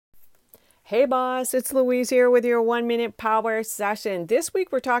Hey boss, it's Louise here with your 1 minute power session. This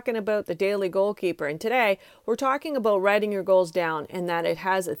week we're talking about the daily goalkeeper, and today we're talking about writing your goals down and that it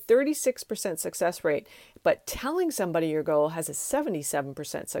has a 36% success rate, but telling somebody your goal has a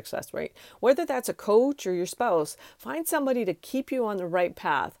 77% success rate. Whether that's a coach or your spouse, find somebody to keep you on the right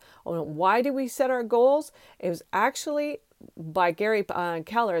path. Why do we set our goals? It was actually by Gary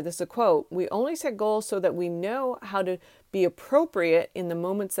Keller. This is a quote: "We only set goals so that we know how to be appropriate in the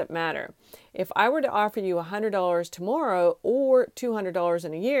moments that matter." If I were to offer you $100 tomorrow or $200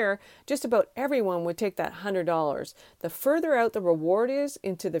 in a year, just about everyone would take that $100. The further out the reward is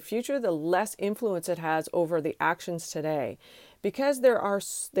into the future, the less influence it has over the actions today. Because they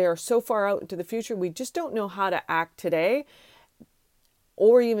are so far out into the future, we just don't know how to act today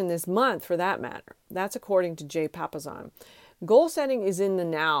or even this month for that matter. That's according to Jay Papasan. Goal setting is in the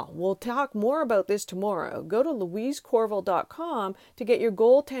now. We'll talk more about this tomorrow. Go to louisecorville.com to get your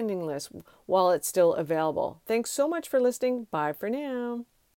goaltending list while it's still available. Thanks so much for listening. Bye for now.